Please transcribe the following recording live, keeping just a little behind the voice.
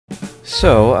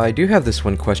So, I do have this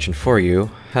one question for you.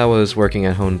 How was working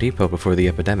at Home Depot before the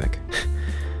epidemic?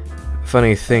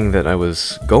 Funny thing that I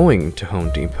was going to Home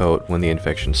Depot when the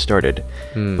infection started,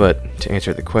 but to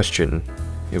answer the question,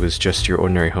 it was just your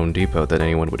ordinary Home Depot that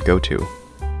anyone would go to.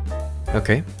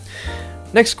 Okay.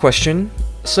 Next question.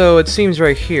 So it seems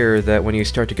right here that when you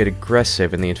start to get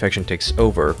aggressive and the infection takes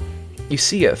over, you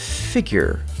see a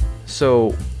figure.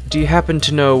 So, do you happen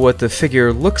to know what the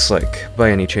figure looks like, by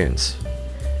any chance?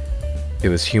 It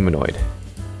was humanoid.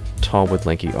 Tall with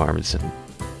lanky arms and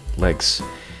legs.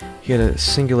 He had a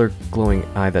singular glowing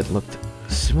eye that looked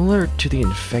similar to the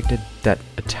infected that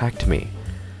attacked me.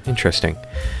 Interesting.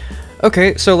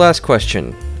 Okay, so last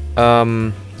question.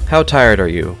 How tired are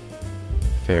you?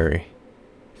 Very,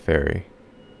 very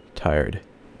tired.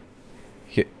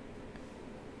 You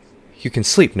can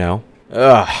sleep now.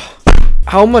 Ugh.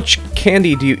 How much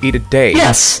candy do you eat a day?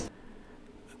 Yes!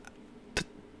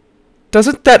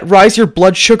 Doesn't that rise your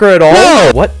blood sugar at all?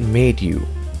 No! What made you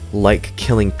like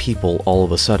killing people all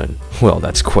of a sudden? Well,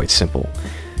 that's quite simple.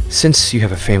 Since you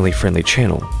have a family-friendly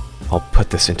channel, I'll put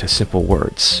this into simple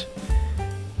words.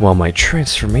 While my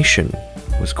transformation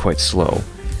was quite slow,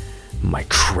 my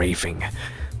craving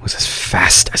was as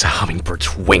fast as a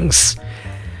hummingbird's wings.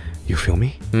 You feel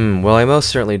me? Well, I most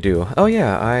certainly do. Oh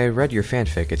yeah, I read your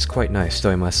fanfic. It's quite nice,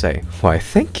 though I must say. Why,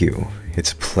 thank you.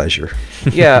 It's a pleasure.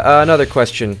 Yeah, another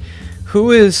question.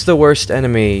 Who is the worst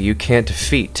enemy you can't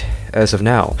defeat as of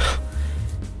now?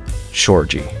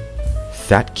 Shorji.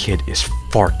 That kid is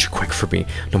far too quick for me,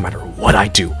 no matter what I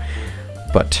do.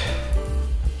 But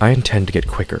I intend to get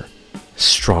quicker,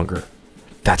 stronger.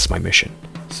 That's my mission.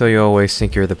 So you always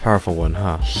think you're the powerful one,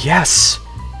 huh? Yes!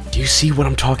 Do you see what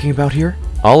I'm talking about here?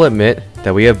 I'll admit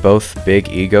that we have both big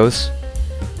egos,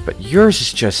 but yours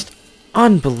is just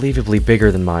unbelievably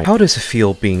bigger than mine. How does it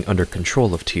feel being under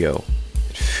control of Tio?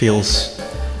 It feels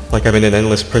like I'm in an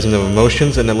endless prison of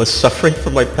emotions and endless suffering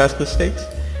from my past mistakes.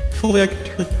 If only I could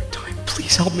turn back time.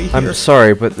 Please help me here. I'm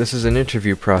sorry, but this is an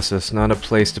interview process, not a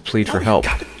place to plead for help.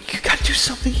 You gotta do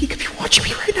something. He could be watching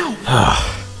me right now.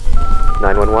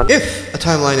 911? If a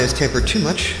timeline is tampered too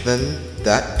much, then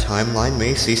that timeline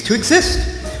may cease to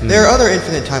exist. There are other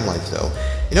infinite timelines, though.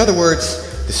 In other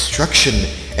words, destruction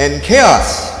and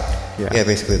chaos. Yeah,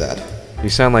 basically that. You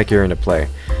sound like you're in a play.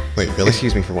 Wait, really?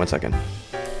 Excuse me for 1 second.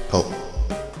 Oh.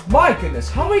 My goodness,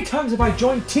 how many times have I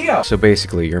joined Tio? So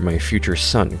basically, you're my future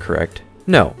son, correct?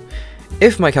 No.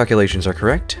 If my calculations are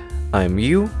correct, I'm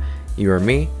you, you are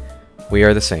me, we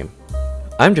are the same.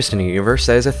 I'm just in a universe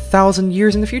that is 1,000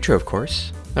 years in the future, of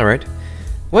course. Alright.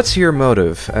 What's your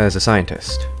motive as a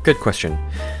scientist? Good question.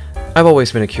 I've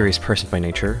always been a curious person by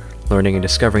nature, learning and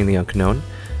discovering the unknown.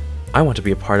 I want to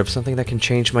be a part of something that can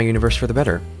change my universe for the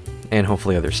better, and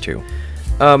hopefully others too.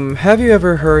 Have you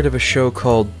ever heard of a show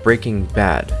called Breaking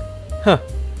Bad? Huh.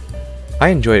 I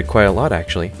enjoyed it quite a lot,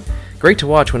 actually. Great to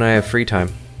watch when I have free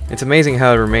time. It's amazing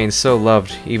how it remains so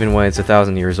loved even when it's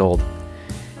 1,000 years old.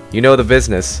 You know the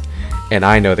business, and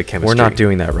I know the chemistry. We're not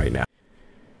doing that right now.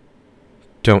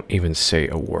 Don't even say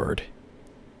a word.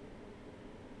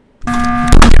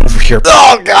 Over here.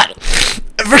 Oh god!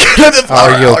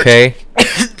 Are you okay?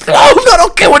 No, I'm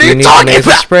not okay. What are you talking about? Do you need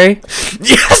the nasal spray?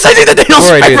 Yes, I need the nasal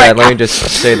Before spray. I do that, let me just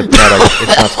say the product.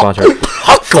 It's not sponsored.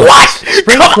 What?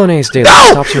 Spray Flonase daily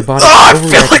stops your body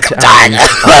overreacting to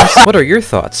allergies. What are your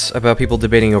thoughts about people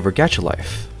debating over Gacha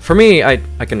Life? For me, I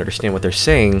can understand what they're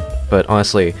saying, but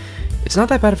honestly, it's not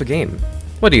that bad of a game.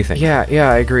 What do you think? Yeah,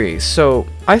 I agree. So,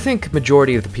 I think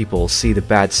majority of the people see the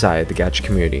bad side of the Gacha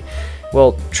community.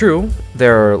 Well, true,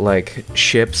 there are like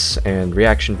ships and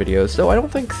reaction videos, though I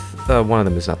don't think one of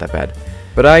them is not that bad.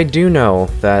 But I do know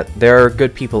that there are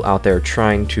good people out there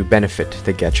trying to benefit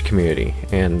the Gacha community,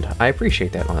 and I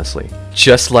appreciate that, honestly.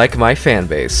 Just like my fan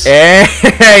base. Hey,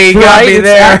 you got me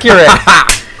there. Accurate.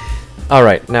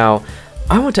 Alright, now,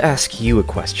 I want to ask you a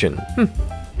question.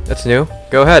 That's new.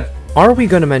 Go ahead. Are we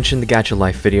going to mention the Gacha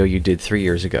Life video you did 3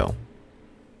 years ago?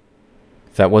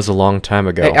 That was a long time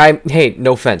ago. Hey,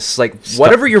 no offense. Like,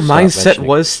 whatever your mindset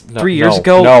was 3 years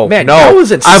ago, man, that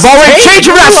was insane. I've already changed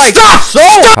from that stuff!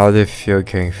 So! How did it feel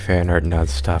getting fan art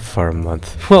non-stop for a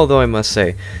month? Well, though I must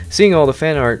say, seeing all the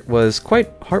fan art was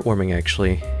quite heartwarming,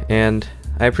 actually. And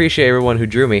I appreciate everyone who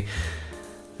drew me.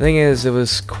 The thing is, it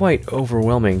was quite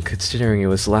overwhelming, considering it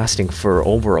was lasting for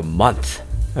over a month.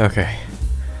 Okay.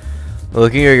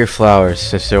 Looking at your flowers,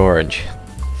 Sister Orange.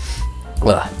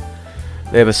 Ugh.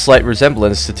 They have a slight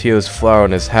resemblance to Tio's flower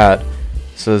on his hat.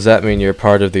 So does that mean you're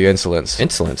part of the Insolence?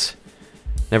 Insolence?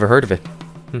 Never heard of it.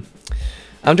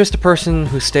 I'm just a person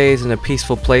who stays in a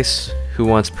peaceful place who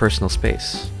wants personal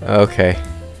space. Okay.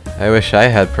 I wish I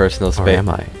had personal space. Or am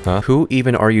I? Huh? Who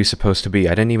even are you supposed to be?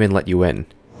 I didn't even let you in.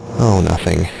 Oh,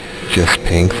 nothing. Just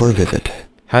paying for a visit.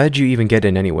 How did you even get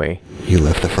in anyway? You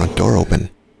left the front door open.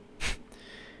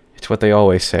 It's what they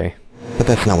always say. But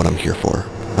that's not what I'm here for.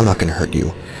 I'm not gonna hurt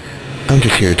you. I'm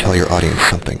just here to tell your audience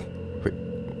something.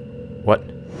 What?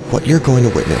 What you're going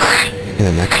to witness in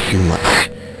the next few months